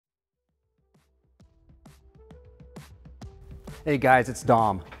Hey guys, it's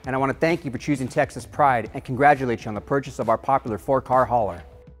Dom, and I want to thank you for choosing Texas Pride and congratulate you on the purchase of our popular 4-car hauler.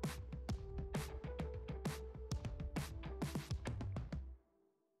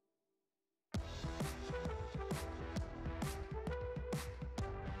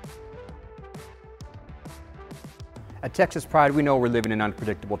 At Texas Pride, we know we're living in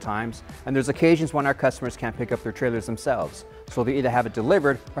unpredictable times, and there's occasions when our customers can't pick up their trailers themselves. So they either have it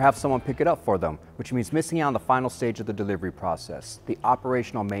delivered or have someone pick it up for them, which means missing out on the final stage of the delivery process, the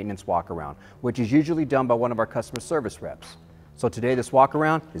operational maintenance walkaround, which is usually done by one of our customer service reps. So today this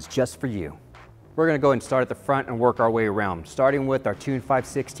walkaround is just for you. We're going to go and start at the front and work our way around, starting with our Tune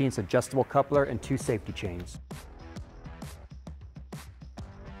 5/16 adjustable coupler and 2 safety chains.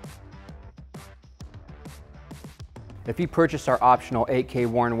 If you purchase our optional 8K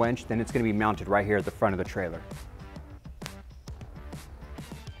Warren winch, then it's going to be mounted right here at the front of the trailer.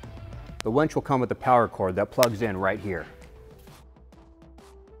 The winch will come with a power cord that plugs in right here.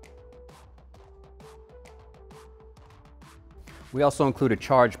 We also include a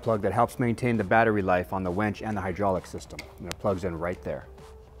charge plug that helps maintain the battery life on the winch and the hydraulic system, and it plugs in right there.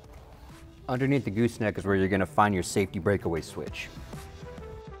 Underneath the gooseneck is where you're going to find your safety breakaway switch.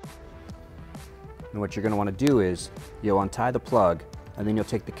 And what you're going to want to do is you'll untie the plug, and then you'll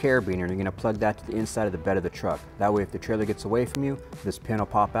take the carabiner and you're going to plug that to the inside of the bed of the truck. That way if the trailer gets away from you, this pin will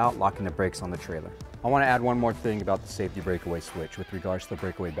pop out, locking the brakes on the trailer. I want to add one more thing about the safety breakaway switch with regards to the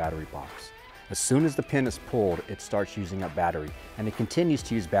breakaway battery box. As soon as the pin is pulled, it starts using up battery, and it continues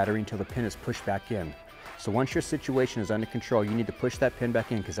to use battery until the pin is pushed back in. So once your situation is under control, you need to push that pin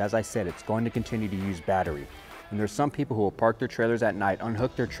back in because, as I said, it's going to continue to use battery. And there's some people who will park their trailers at night,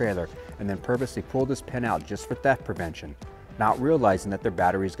 unhook their trailer, and then purposely pull this pin out just for theft prevention, not realizing that their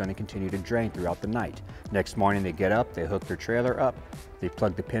battery is going to continue to drain throughout the night. Next morning they get up, they hook their trailer up, they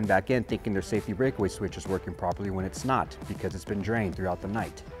plug the pin back in thinking their safety breakaway switch is working properly when it's not, because it's been drained throughout the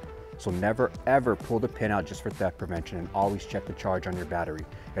night. So never ever pull the pin out just for theft prevention, and always check the charge on your battery.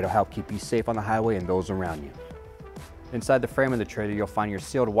 It'll help keep you safe on the highway and those around you. Inside the frame of the trailer, you'll find your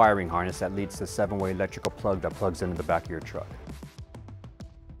sealed wiring harness that leads to the 7-way electrical plug that plugs into the back of your truck.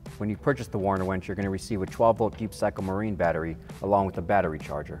 When you purchase the Warren winch, you're going to receive a 12-volt deep cycle marine battery along with a battery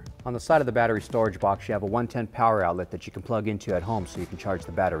charger. On the side of the battery storage box, you have a 110 power outlet that you can plug into at home so you can charge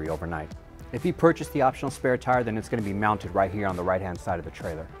the battery overnight. If you purchase the optional spare tire, then it's going to be mounted right here on the right-hand side of the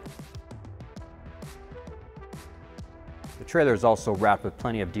trailer. The trailer is also wrapped with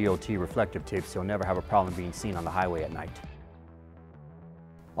plenty of DOT reflective tape, so you'll never have a problem being seen on the highway at night.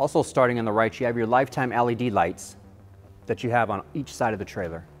 Also starting on the right, you have your lifetime LED lights that you have on each side of the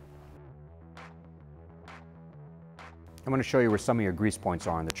trailer. I'm going to show you where some of your grease points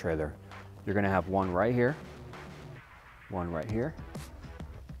are on the trailer. You're going to have one right here, one right here,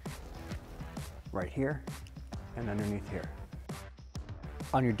 and underneath here.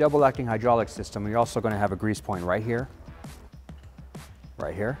 On your double acting hydraulic system, you're also going to have a grease point right here,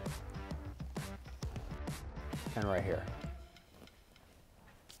 and right here.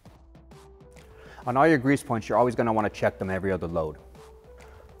 On all your grease points, you're always going to want to check them every other load.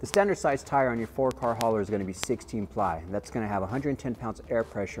 The standard size tire on your 4-car hauler is going to be 16 ply. That's going to have 110 pounds of air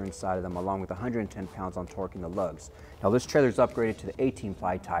pressure inside of them, along with 110 pounds on torquing the lugs. Now this trailer is upgraded to the 18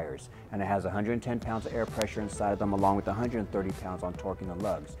 ply tires, and it has 110 pounds of air pressure inside of them, along with 130 pounds on torquing the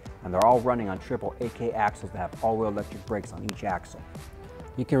lugs. And they're all running on triple AK axles that have all-wheel electric brakes on each axle.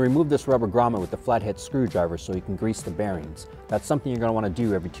 You can remove this rubber grommet with the flathead screwdriver so you can grease the bearings. That's something you're going to want to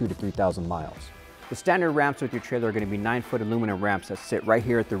do every 2,000 to 3,000 miles. The standard ramps with your trailer are going to be 9-foot aluminum ramps that sit right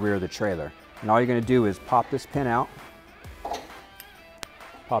here at the rear of the trailer. And all you're going to do is pop this pin out,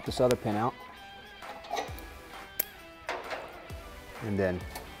 pop this other pin out, and then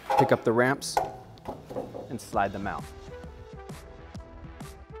pick up the ramps and slide them out.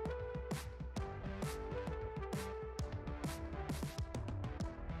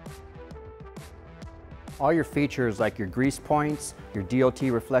 All your features like your grease points, your DOT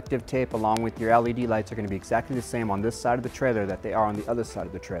reflective tape, along with your LED lights are going to be exactly the same on this side of the trailer that they are on the other side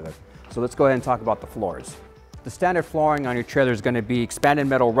of the trailer. So let's go ahead and talk about the floors. The standard flooring on your trailer is going to be expanded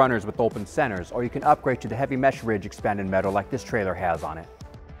metal runners with open centers, or you can upgrade to the heavy mesh ridge expanded metal like this trailer has on it.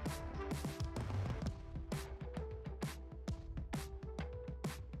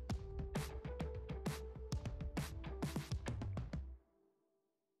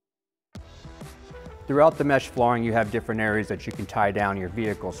 Throughout the mesh flooring, you have different areas that you can tie down your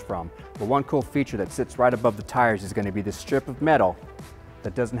vehicles from. But one cool feature that sits right above the tires is going to be this strip of metal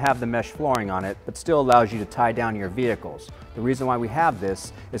that doesn't have the mesh flooring on it, but still allows you to tie down your vehicles. The reason why we have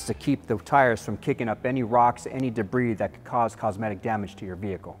this is to keep the tires from kicking up any rocks, any debris that could cause cosmetic damage to your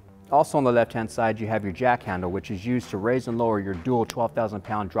vehicle. Also on the left-hand side, you have your jack handle, which is used to raise and lower your dual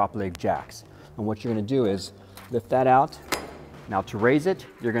 12,000-pound drop leg jacks. And what you're going to do is lift that out. Now to raise it,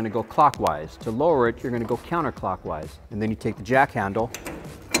 you're going to go clockwise. To lower it, you're going to go counterclockwise. And then you take the jack handle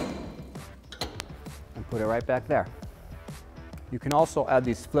and put it right back there. You can also add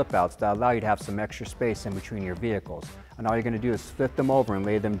these flip outs that allow you to have some extra space in between your vehicles. And all you're going to do is flip them over and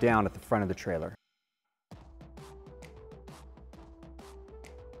lay them down at the front of the trailer.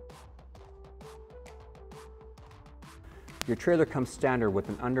 Your trailer comes standard with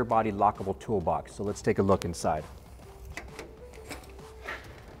an underbody lockable toolbox, so let's take a look inside.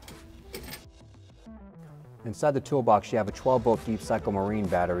 Inside the toolbox, you have a 12-volt deep cycle marine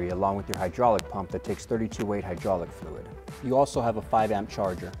battery along with your hydraulic pump that takes 32-weight hydraulic fluid. You also have a 5-amp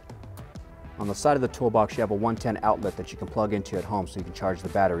charger. On the side of the toolbox, you have a 110 outlet that you can plug into at home so you can charge the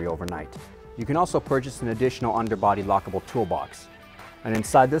battery overnight. You can also purchase an additional underbody lockable toolbox. And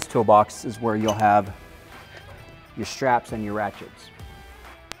inside this toolbox is where you'll have your straps and your ratchets.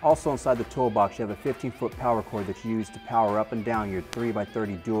 Also inside the toolbox, you have a 15-foot power cord that you use to power up and down your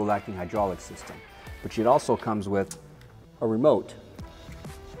 3x30 dual-acting hydraulic system. But it also comes with a remote,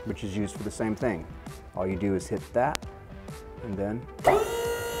 which is used for the same thing. All you do is hit that, and then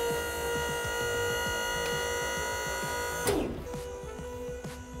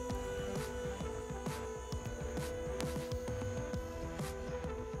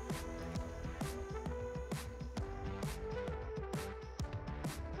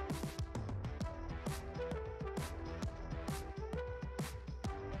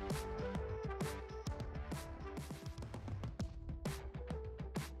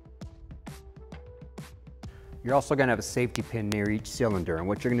you're also going to have a safety pin near each cylinder, and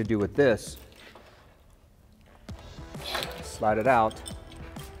what you're going to do with this, slide it out,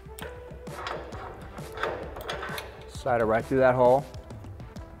 slide it right through that hole,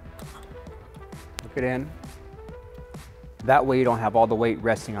 hook it in. That way you don't have all the weight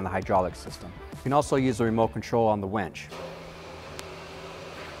resting on the hydraulic system. You can also use the remote control on the winch.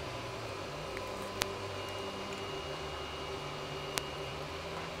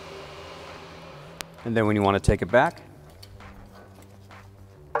 And then when you want to take it back,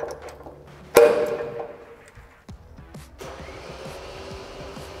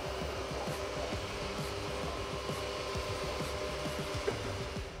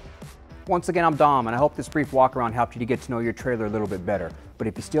 once again, I'm Dom, and I hope this brief walk around helped you to get to know your trailer a little bit better. But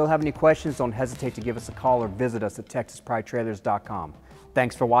if you still have any questions, don't hesitate to give us a call or visit us at texaspridetrailers.com.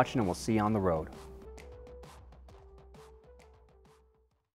 Thanks for watching, and we'll see you on the road.